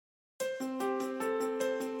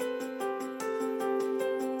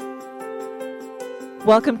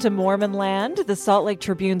Welcome to Mormon Land, the Salt Lake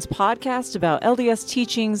Tribune's podcast about LDS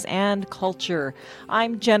teachings and culture.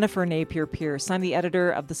 I'm Jennifer Napier Pierce. I'm the editor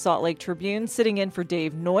of the Salt Lake Tribune, sitting in for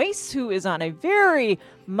Dave Noyce, who is on a very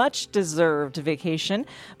much-deserved vacation.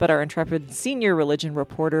 But our intrepid senior religion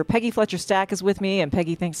reporter, Peggy Fletcher Stack, is with me. And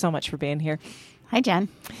Peggy, thanks so much for being here. Hi, Jen.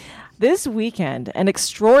 This weekend, an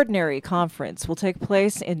extraordinary conference will take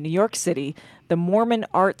place in New York City, the Mormon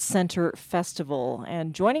Arts Center Festival.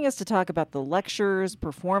 And joining us to talk about the lectures,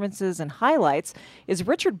 performances, and highlights is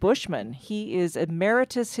Richard Bushman. He is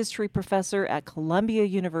Emeritus History Professor at Columbia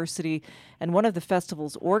University and one of the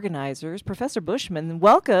festival's organizers. Professor Bushman,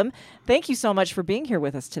 welcome. Thank you so much for being here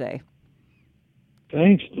with us today.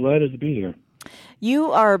 Thanks. Delighted to be here.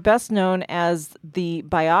 You are best known as the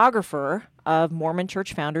biographer of Mormon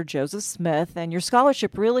Church founder Joseph Smith, and your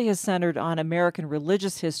scholarship really has centered on American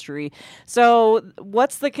religious history. So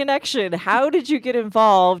what's the connection? How did you get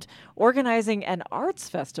involved organizing an arts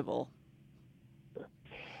festival?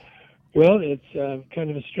 Well, it's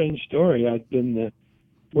kind of a strange story. I've been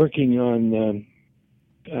working on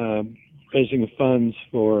raising funds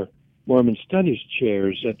for Mormon Studies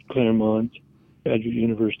chairs at Claremont, Graduate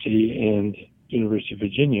University, and University of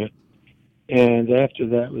Virginia. And after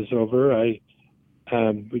that was over,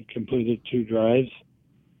 we completed 2 drives.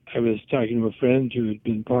 I was talking to a friend who had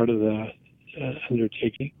been part of the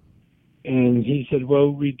undertaking, and he said, "What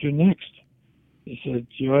would we do next?" He said,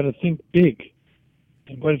 "You ought to think big.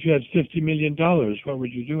 And what if you had $50 million? What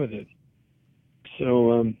would you do with it?"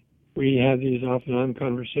 So we had these off and on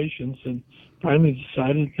conversations, and finally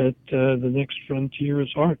decided that the next frontier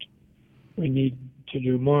is art. We need to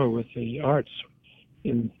do more with the arts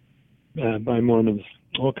by Mormons,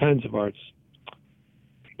 all kinds of arts,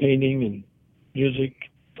 painting and music,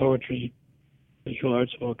 poetry, visual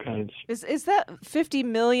arts of all kinds. Is that $50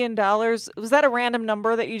 million? Was that a random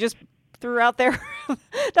number that you just threw out there?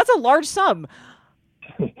 That's a large sum.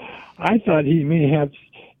 I thought he may have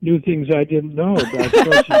new things I didn't know about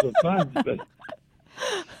sources of funds, but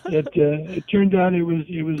it turned out it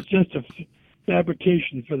was just a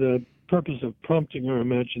fabrication for the purpose of prompting our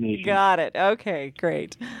imagination. Got it. Okay,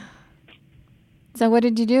 great. So what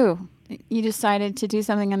did you do? You decided to do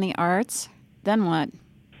something in the arts. Then what?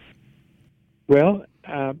 Well,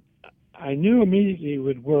 I knew immediately it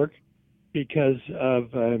would work because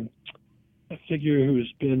of a figure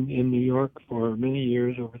who's been in New York for many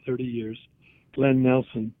years, over 30 years, Glenn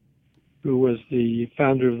Nelson, who was the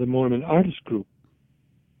founder of the Mormon Artist Group.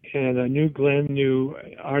 And I knew Glenn knew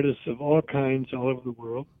artists of all kinds all over the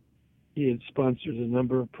world. He had sponsored a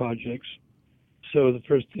number of projects. So the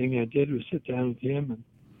first thing I did was sit down with him and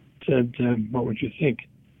said, "What would you think,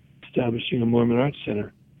 establishing a Mormon Arts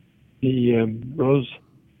Center?" He rose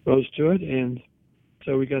to it, and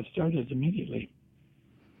so we got started immediately.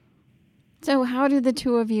 So how do the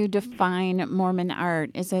two of you define Mormon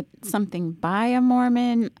art? Is it something by a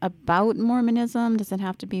Mormon, about Mormonism? Does it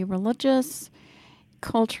have to be religious,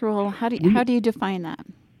 cultural? How do you define that?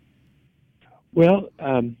 Well,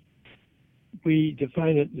 we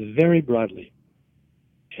define it very broadly.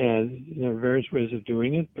 And there are various ways of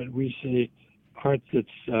doing it, but we say art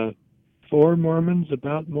that's for Mormons,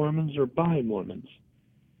 about Mormons, or by Mormons.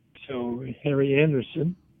 So Harry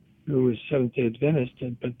Anderson, who was Seventh-day Adventist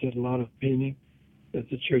but did a lot of painting that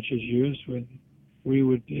the churches used, we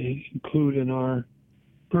would include in our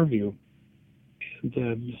purview.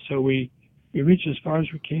 And so we reach as far as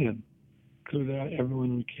we can, include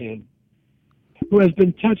everyone we can, who has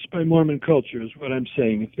been touched by Mormon culture, is what I'm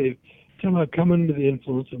saying. If they've somehow come under the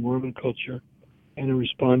influence of Mormon culture and are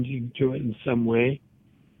responding to it in some way,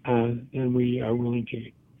 then we are willing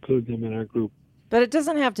to include them in our group. But it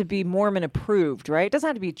doesn't have to be Mormon approved, right? It doesn't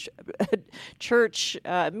have to be church,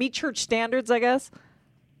 meet church standards, I guess?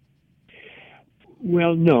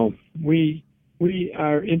 Well, no. We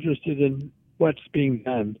are interested in what's being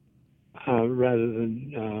done rather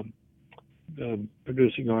than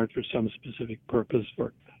producing art for some specific purpose,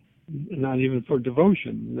 not even for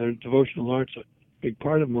devotion. Their devotional art's a big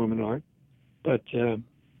part of Mormon art, but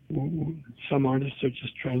some artists are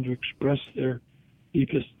just trying to express their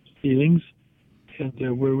deepest feelings, and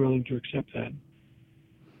we're willing to accept that.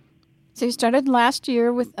 So you started last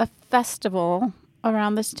year with a festival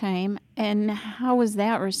around this time, and how was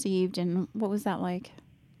that received, and what was that like?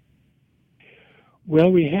 Well,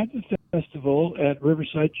 we had the festival at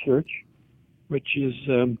Riverside Church, which is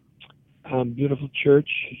a beautiful church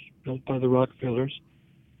built by the Rockefellers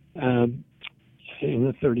in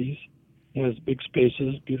the 30s. It has big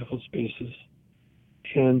spaces, beautiful spaces.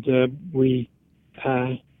 And we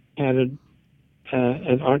had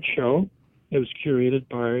an art show that was curated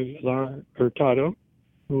by Laura Hurtado,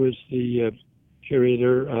 who is the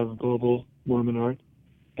curator of global Mormon art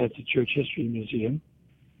at the Church History Museum.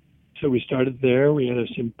 So we started there. We had a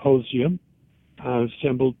symposium,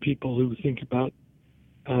 assembled people who think about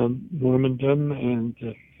Mormondom and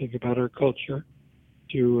think about our culture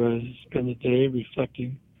to spend the day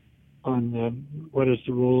reflecting on what is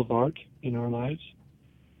the role of art in our lives.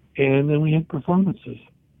 And then we had performances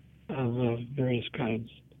of various kinds.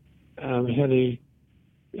 We had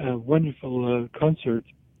a wonderful concert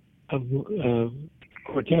of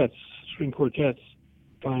quartets, string quartets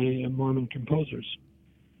by Mormon composers,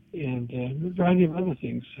 and a variety of other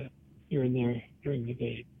things here and there during the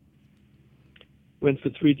day. Went for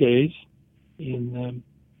 3 days in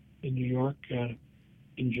New York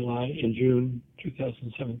in June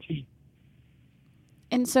 2017.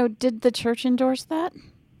 And so did the church endorse that?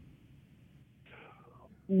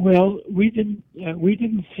 Well, we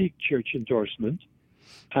didn't seek church endorsement.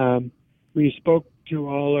 We spoke to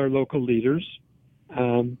all our local leaders,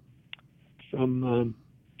 from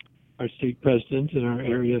our state president and our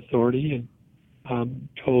area authority, and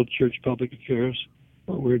told Church Public Affairs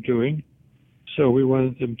what we were doing. So we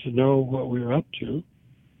wanted them to know what we were up to,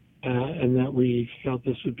 and that we felt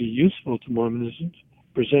this would be useful to Mormonism,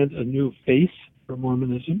 present a new face for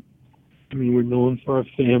Mormonism. I mean, we're known for our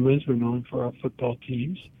families, we're known for our football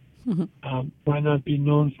teams. Mm-hmm. Why not be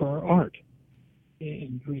known for our art?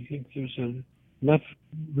 And we think there's enough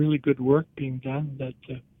really good work being done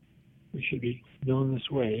that we should be known this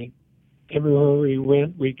way. And everywhere we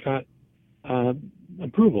went, we got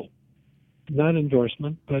approval. Not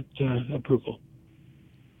endorsement, but approval.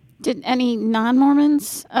 Did any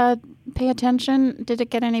non-Mormons pay attention? Did it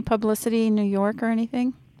get any publicity in New York or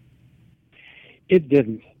anything? It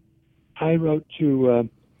didn't. I wrote to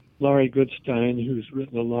Laurie Goodstein, who's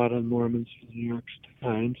written a lot on Mormons for the New York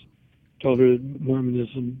Times, told her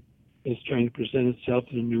Mormonism is trying to present itself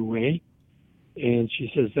in a new way, and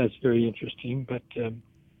she says that's very interesting, but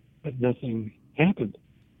nothing happened.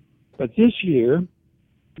 But this year,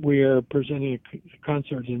 we are presenting a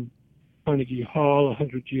concert in Carnegie Hall,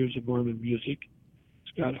 100 Years of Mormon Music.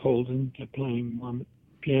 Scott Holden playing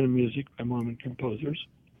piano music by Mormon composers.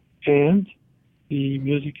 And the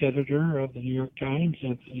music editor of the New York Times,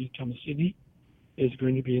 Anthony Tomasini, is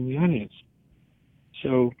going to be in the audience.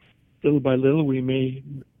 So little by little, we may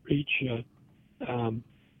reach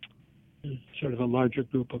sort of a larger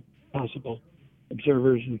group of possible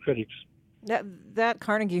observers and critics. That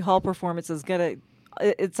Carnegie Hall performance is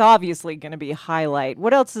it's obviously going to be a highlight.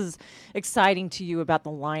 What else is exciting to you about the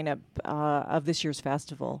lineup of this year's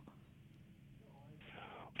festival?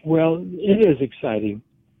 Well, it is exciting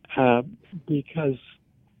because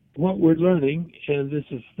what we're learning, and this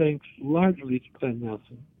is thanks largely to Glenn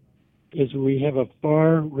Nelson, is we have a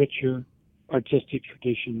far richer artistic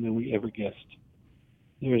tradition than we ever guessed.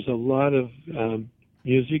 There's a lot of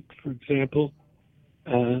music, for example.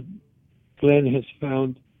 Glenn has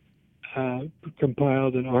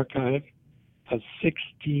compiled an archive of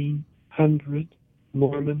 1,600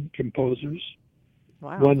 Mormon composers,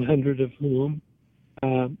 wow. 100 of whom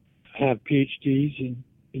have PhDs in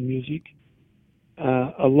music.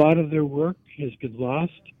 A lot of their work has been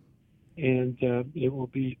lost, and it will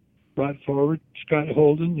be brought forward. Scott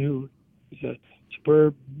Holden, who is a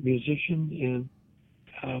superb musician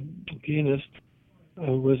and pianist,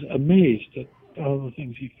 was amazed at all the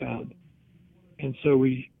things he found. And so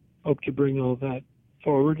we hope to bring all that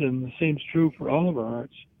forward, and the same is true for all of our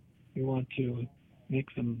arts. We want to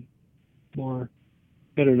make them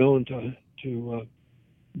better known to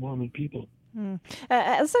Mormon people.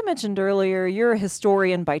 As I mentioned earlier, you're a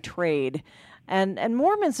historian by trade, and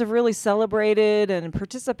Mormons have really celebrated and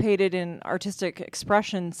participated in artistic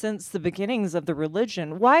expression since the beginnings of the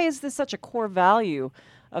religion. Why is this such a core value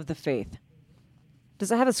of the faith?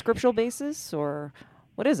 Does it have a scriptural basis, or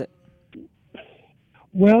what is it?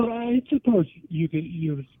 Well, I suppose you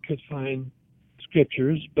could find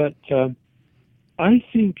scriptures, but I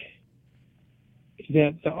think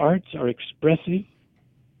that the arts are expressive,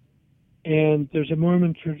 and there's a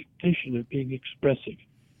Mormon tradition of being expressive.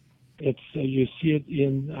 It's you see it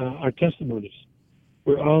in our testimonies.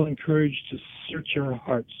 We're all encouraged to search our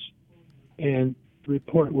hearts and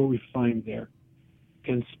report what we find there,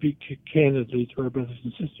 and speak candidly to our brothers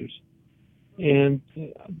and sisters. And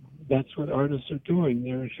that's what artists are doing.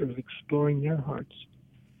 They're sort of exploring their hearts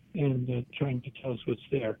and trying to tell us what's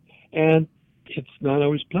there. And it's not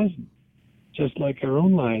always pleasant. Just like our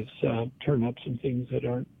own lives turn up some things that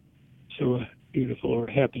aren't so beautiful or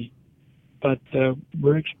happy. But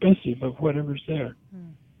we're expressive of whatever's there.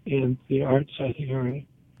 And the arts, I think, are a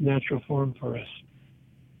natural form for us.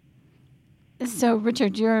 So,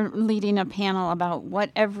 Richard, you're leading a panel about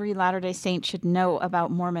what every Latter-day Saint should know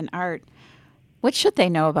about Mormon art. What should they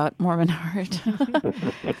know about Mormon art?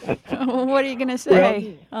 What are you going to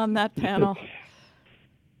say on that panel?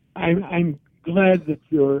 I'm glad that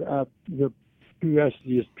your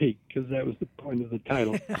curiosity is piqued, because that was the point of the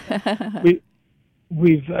title.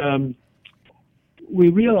 We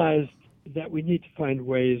realized that we need to find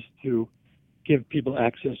ways to give people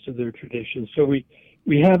access to their traditions. So we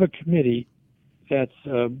have a committee that's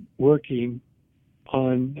working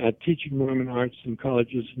on teaching Mormon arts in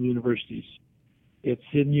colleges and universities. It's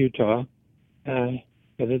in Utah,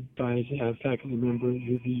 headed by a faculty member at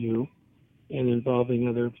UVU and involving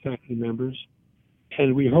other faculty members.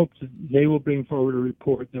 And we hope that they will bring forward a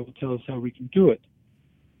report that will tell us how we can do it,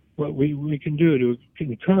 what we can do to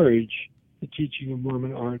encourage the teaching of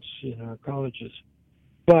Mormon arts in our colleges.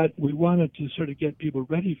 But we wanted to sort of get people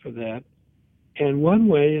ready for that. And one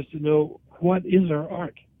way is to know, what is our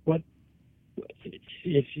art? What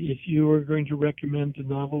if you were going to recommend a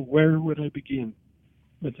novel, where would I begin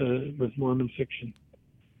with Mormon fiction?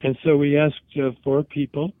 And so we asked 4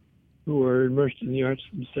 people who are immersed in the arts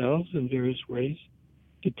themselves in various ways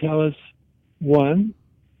to tell us one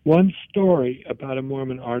story about a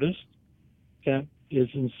Mormon artist that is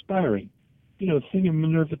inspiring. Think of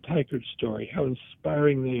Minerva Teichard's story, how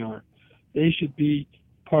inspiring they are. They should be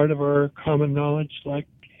part of our common knowledge, like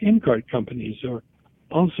hand card companies or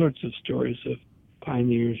all sorts of stories of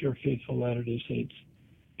pioneers or faithful Latter-day Saints.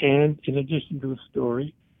 And in addition to the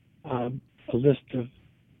story, a list of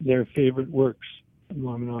their favorite works of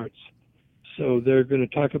Mormon arts. So they're going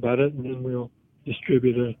to talk about it, and then we'll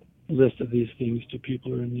distribute a list of these things to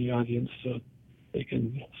people who are in the audience so they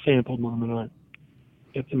can sample Mormon art,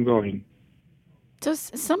 get them going. So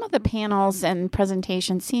some of the panels and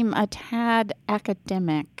presentations seem a tad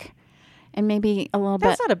academic and maybe a little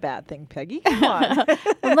That's not a bad thing, Peggy. Come on.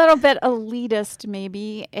 a little bit elitist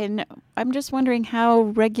maybe. And I'm just wondering how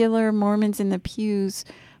regular Mormons in the pews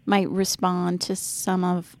might respond to some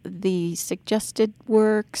of the suggested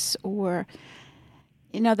works, or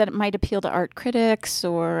that it might appeal to art critics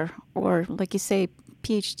or like you say,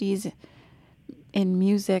 PhDs in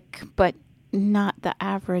music, but not the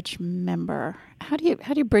average member. How do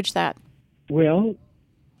you bridge that? Well,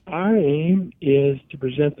 our aim is to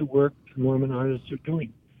present the work the Mormon artists are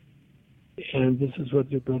doing. And this is what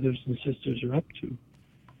their brothers and sisters are up to.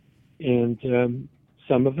 And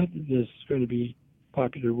some of it is going to be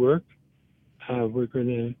popular work. We're going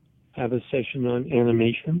to have a session on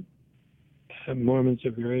animation. Mormons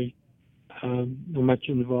are very much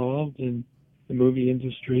involved in the movie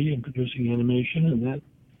industry and producing animation, and that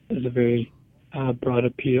is a very broad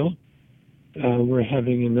appeal. We're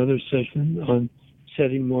having another session on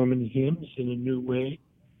setting Mormon hymns in a new way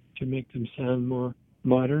to make them sound more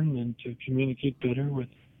modern and to communicate better with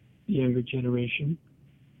the younger generation.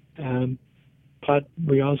 But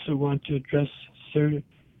we also want to address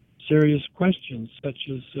serious questions, such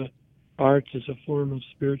as art as a form of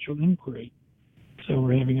spiritual inquiry. So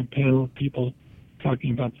we're having a panel of people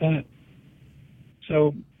talking about that.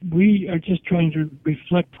 So we are just trying to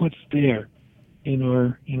reflect what's there in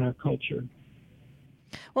our culture.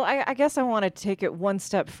 Well, I guess I want to take it one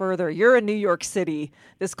step further. You're in New York City,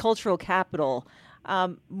 this cultural capital.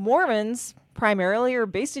 Mormons primarily are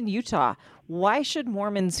based in Utah. Why should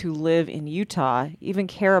Mormons who live in Utah even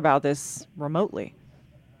care about this remotely?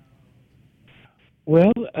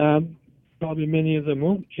 Well, probably many of them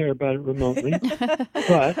won't care about it remotely.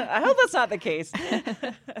 But I hope that's not the case.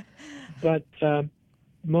 But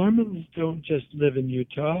Mormons don't just live in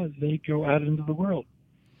Utah. They go out into the world.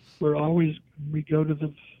 We go to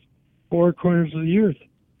the 4 corners of the earth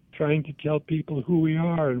trying to tell people who we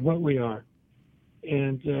are and what we are.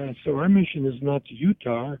 And so our mission is not to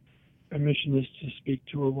Utah. Our mission is to speak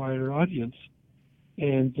to a wider audience.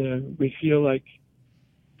 And we feel like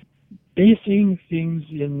basing things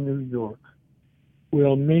in New York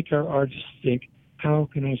will make our artists think, how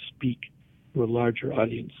can I speak to a larger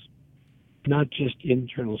audience? Not just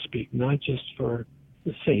internal speak, not just for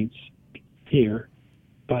the saints here,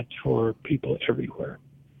 but for people everywhere.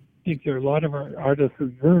 I think there are a lot of our artists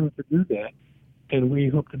who yearn to do that, and we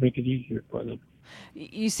hope to make it easier for them.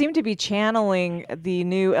 You seem to be channeling the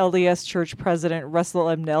new LDS Church president, Russell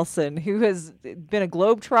M. Nelson, who has been a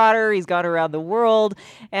globetrotter. He's gone around the world,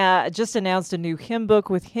 just announced a new hymn book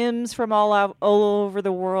with hymns from all over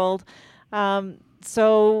the world.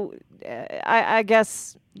 So I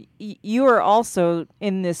guess you are also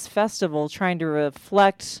in this festival trying to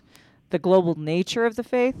reflect the global nature of the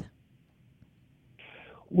faith?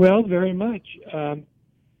 Well, very much.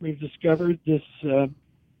 We've discovered this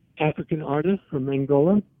African artist from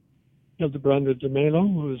Angola, Hildebrando de Melo,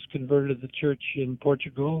 who was converted to the church in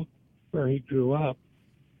Portugal, where he grew up,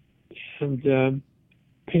 and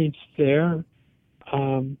paints there,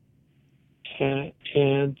 and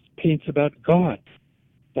paints about God.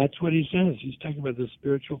 That's what he says. He's talking about the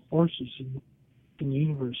spiritual forces in the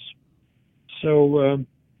universe. So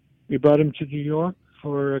we brought him to New York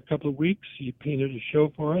for a couple of weeks. He painted a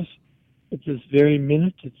show for us. At this very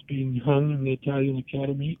minute, it's being hung in the Italian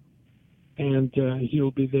Academy, and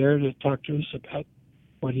he'll be there to talk to us about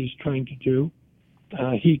what he's trying to do.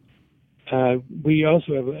 We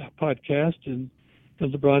also have a podcast, and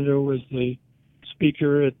Hildebrando was the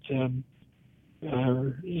speaker at a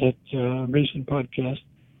recent podcast,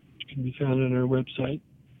 which can be found on our website.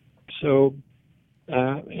 So,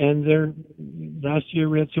 and last year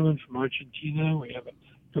we had someone from Argentina. We have a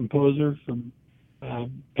composer from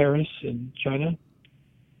Paris in China,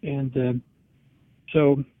 and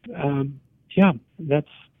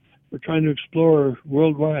we're trying to explore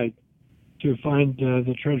worldwide to find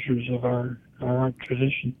the treasures of our art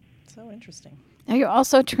tradition. So interesting. Now you're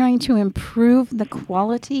also trying to improve the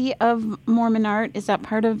quality of Mormon art. Is that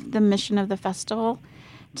part of the mission of the festival,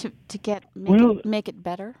 to make it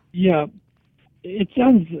better? Yeah, it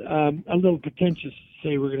sounds a little pretentious to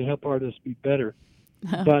say we're going to help artists be better,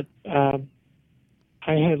 but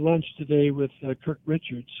I had lunch today with Kirk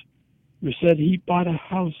Richards, who said he bought a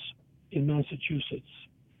house in Massachusetts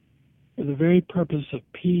for the very purpose of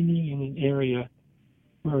painting in an area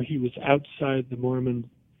where he was outside the Mormon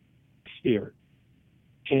sphere,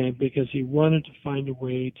 and because he wanted to find a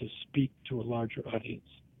way to speak to a larger audience.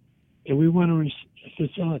 And we want to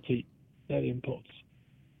facilitate that impulse.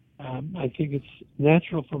 I think it's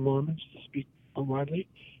natural for Mormons to speak more widely,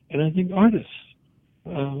 and I think artists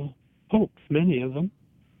hope, many of them,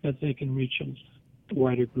 that they can reach a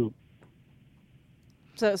wider group.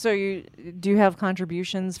 So do you have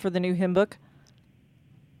contributions for the new hymn book?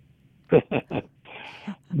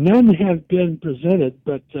 None have been presented,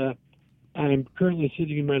 but I'm currently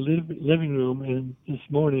sitting in my living room, and this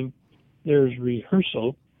morning there's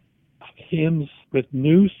rehearsal of hymns with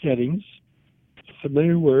new settings,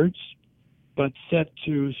 familiar words, but set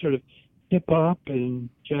to sort of hip-hop and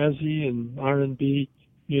jazzy and R&B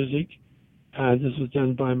music. This was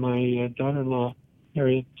done by my daughter-in-law,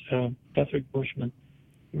 Harriet Petherick Bushman,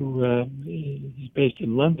 who is based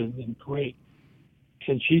in London, in Kuwait.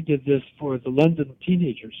 And she did this for the London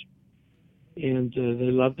teenagers, and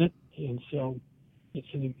they loved it. And so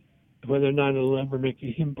whether or not it'll ever make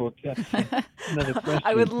a hymn book, that's another question.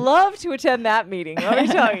 I would love to attend that meeting, let me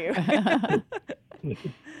tell you.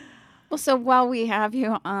 Well, so while we have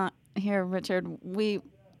you here, Richard,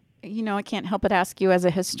 I can't help but ask you as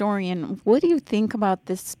a historian, what do you think about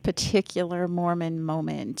this particular Mormon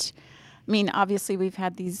moment? I mean, obviously we've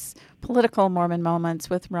had these political Mormon moments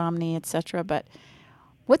with Romney, etc., but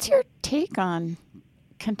what's your take on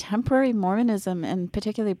contemporary Mormonism and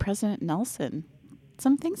particularly President Nelson?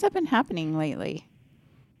 Some things have been happening lately.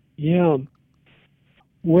 Yeah.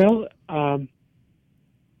 Well,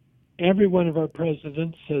 every one of our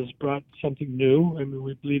presidents has brought something new. I mean,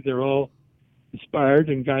 we believe they're all inspired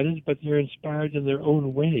and guided, but they're inspired in their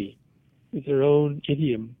own way, with their own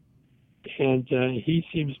idiom. And he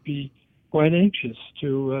seems to be quite anxious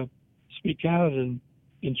to speak out and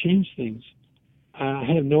change things. I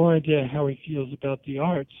have no idea how he feels about the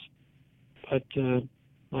arts, but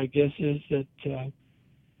my guess is that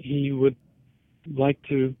he would like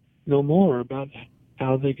to know more about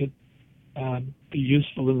how they could be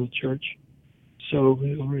useful in the church. So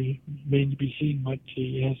it will remain to be seen what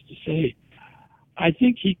he has to say. I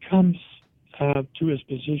think he comes to his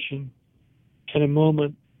position at a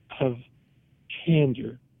moment of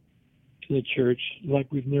candor in the church like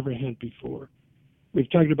we've never had before. We've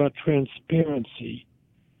talked about transparency,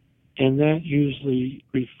 and that usually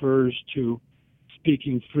refers to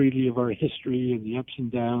speaking freely of our history and the ups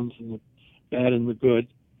and downs and the bad and the good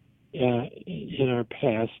in our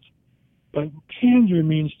past. But candor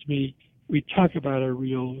means to me we talk about our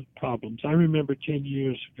real problems. I remember 10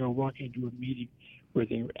 years ago walking into a meeting where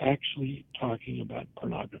they were actually talking about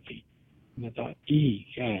pornography. And I thought,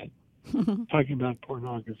 God, talking about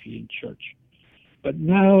pornography in church. But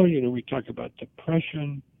now, we talk about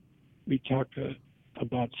depression, we talk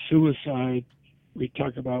about suicide, we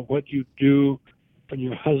talk about what you do when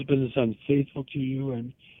your husband is unfaithful to you,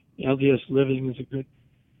 and LDS Living is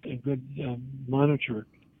a good monitor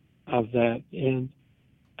of that. And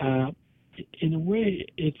in a way,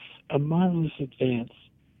 it's a marvelous advance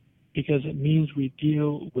because it means we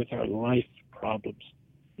deal with our life problems,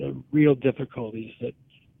 the real difficulties that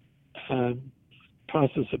toss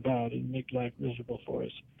us about and make life miserable for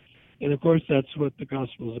us. And of course, that's what the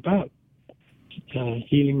gospel is about.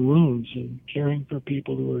 healing wounds and caring for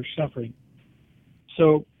people who are suffering.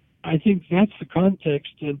 So I think that's the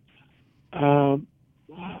context, and I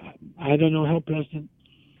don't know how President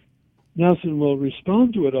Nelson will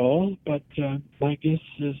respond to it all, but my guess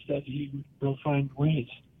is that he will find ways.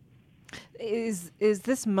 Is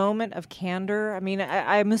this moment of candor? I mean,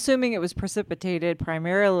 I'm assuming it was precipitated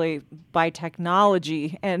primarily by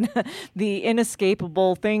technology and the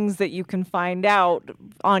inescapable things that you can find out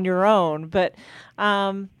on your own. But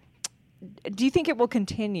do you think it will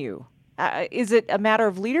continue? Is it a matter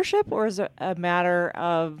of leadership, or is it a matter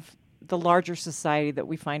of the larger society that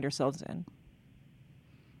we find ourselves in?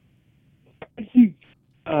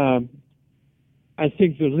 I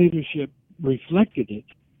think the leadership reflected it,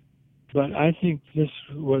 but I think this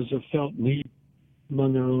was a felt need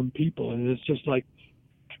among our own people, and it's just like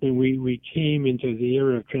when we came into the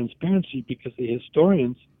era of transparency because the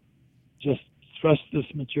historians just thrust this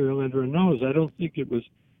material under our nose. I don't think it was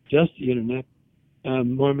just the internet.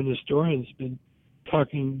 Mormon historians have been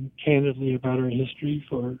talking candidly about our history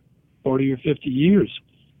for 40 or 50 years,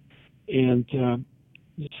 and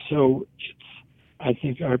so I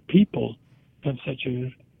think our people have such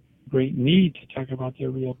a great need to talk about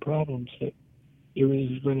their real problems that it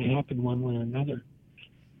is going to happen one way or another.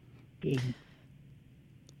 And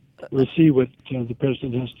we'll see what the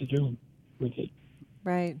president has to do with it.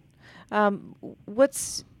 Right.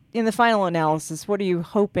 What's in the final analysis? What are you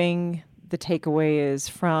hoping the takeaway is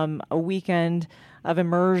from a weekend of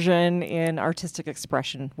immersion in artistic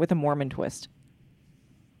expression with a Mormon twist?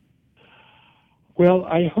 Well,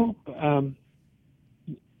 I hope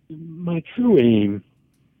my true aim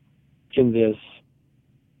in this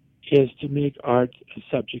is to make art a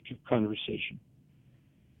subject of conversation,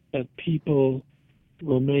 that people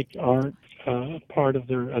will make art part of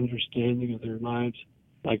their understanding of their lives,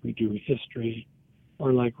 like we do history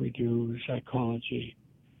or like we do psychology,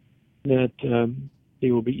 that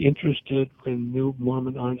they will be interested when new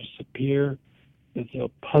Mormon artists appear, that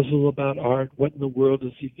they'll puzzle about art. What in the world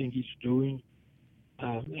does he think he's doing?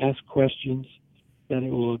 Ask questions, that it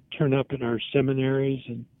will turn up in our seminaries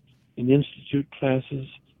and in institute classes,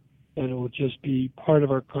 that it will just be part of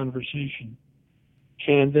our conversation,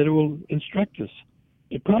 and that it will instruct us.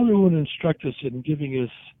 It probably won't instruct us in giving us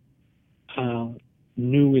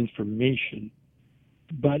new information,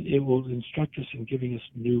 but it will instruct us in giving us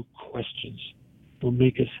new questions. It will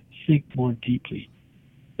make us think more deeply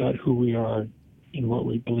about who we are and what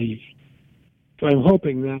we believe. So I'm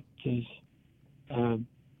hoping that is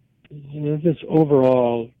this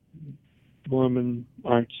overall Mormon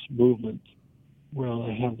arts movement will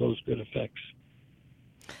have those good effects.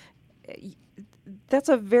 That's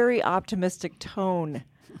a very optimistic tone.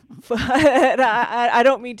 I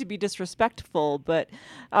don't mean to be disrespectful, but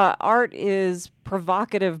art is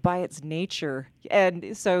provocative by its nature,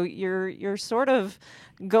 and so you're sort of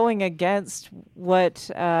going against what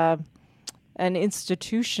an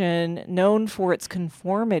institution known for its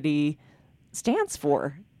conformity stands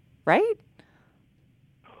for, right?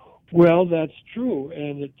 Well, that's true,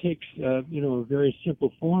 and it takes a very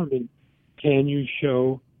simple form. And can you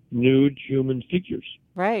show nude human figures?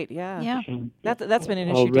 Right. Yeah. Yeah. And That's been an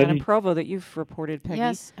issue down in Provo that you've reported, Peggy.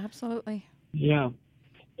 Yes, absolutely. Yeah,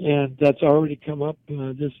 and that's already come up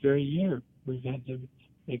this very year. We've had to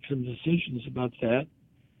make some decisions about that,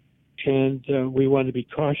 and we want to be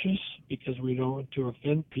cautious because we don't want to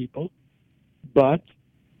offend people, but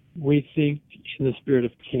we think in the spirit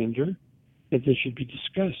of candor that this should be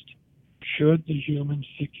discussed. Should the human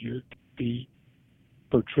figure be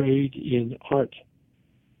portrayed in art?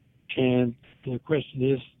 And the question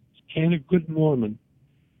is, can a good Mormon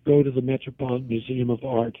go to the Metropolitan Museum of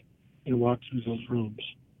Art and walk through those rooms?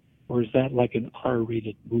 Or is that like an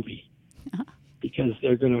R-rated movie? Because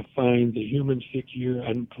they're going to find the human figure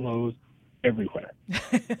unclothed everywhere.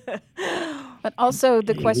 But also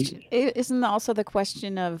the question, isn't also the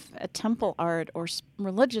question of temple art or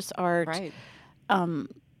religious art, Right.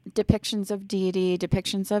 Depictions of deity,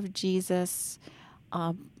 depictions of Jesus,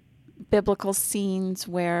 biblical scenes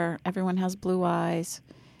where everyone has blue eyes,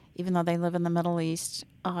 even though they live in the Middle East.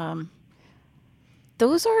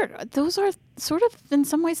 Those are sort of in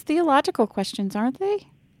some ways theological questions, aren't they?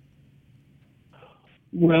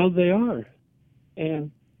 Well, they are.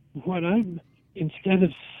 And instead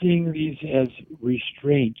of seeing these as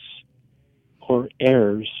restraints or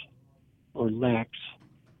errors or lacks,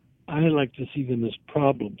 I like to see them as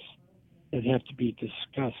problems that have to be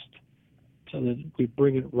discussed, so that we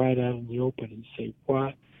bring it right out in the open and say,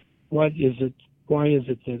 why is it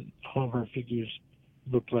that all of our figures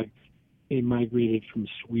look like they migrated from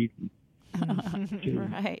Sweden?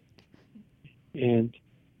 Right. And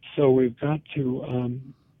so we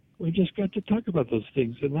just got to talk about those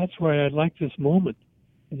things, and that's why I like this moment.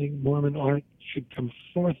 I think Mormon art should come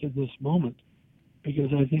forth in this moment,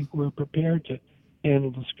 because I think we're prepared to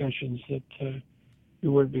handle discussions that we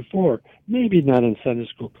weren't before. Maybe not in Sunday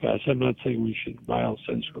school class. I'm not saying we should rile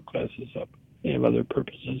Sunday school classes up. They have other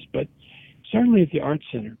purposes, but certainly at the Art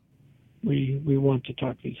Center, we want to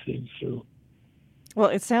talk these things through. Well,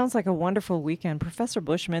 it sounds like a wonderful weekend. Professor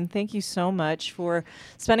Bushman, thank you so much for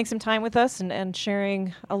spending some time with us and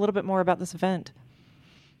sharing a little bit more about this event.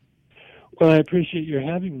 Well, I appreciate your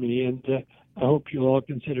having me, and I hope you'll all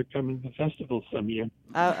consider coming to the festival some year.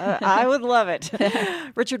 I would love it.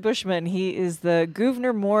 Richard Bushman, he is the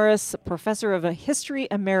Gouverneur Morris Professor of History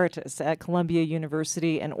Emeritus at Columbia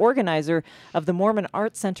University and organizer of the Mormon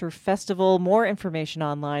Art Center Festival. More information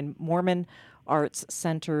online,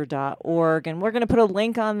 mormonartscenter.org. And we're going to put a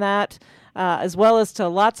link on that, as well as to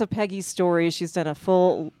lots of Peggy's stories. She's done a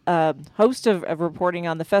full host of reporting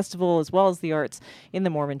on the festival as well as the arts in the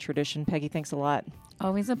Mormon tradition. Peggy, thanks a lot.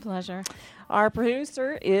 Always a pleasure. Our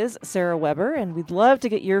producer is Sarah Weber, and we'd love to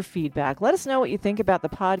get your feedback. Let us know what you think about the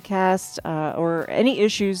podcast or any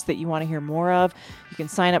issues that you want to hear more of. You can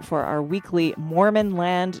sign up for our weekly Mormon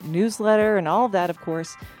Land newsletter, and all of that, of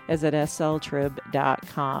course, is at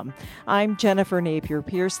sltrib.com. I'm Jennifer Napier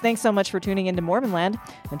Pierce. Thanks so much for tuning into Mormon Land.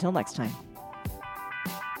 Until next time.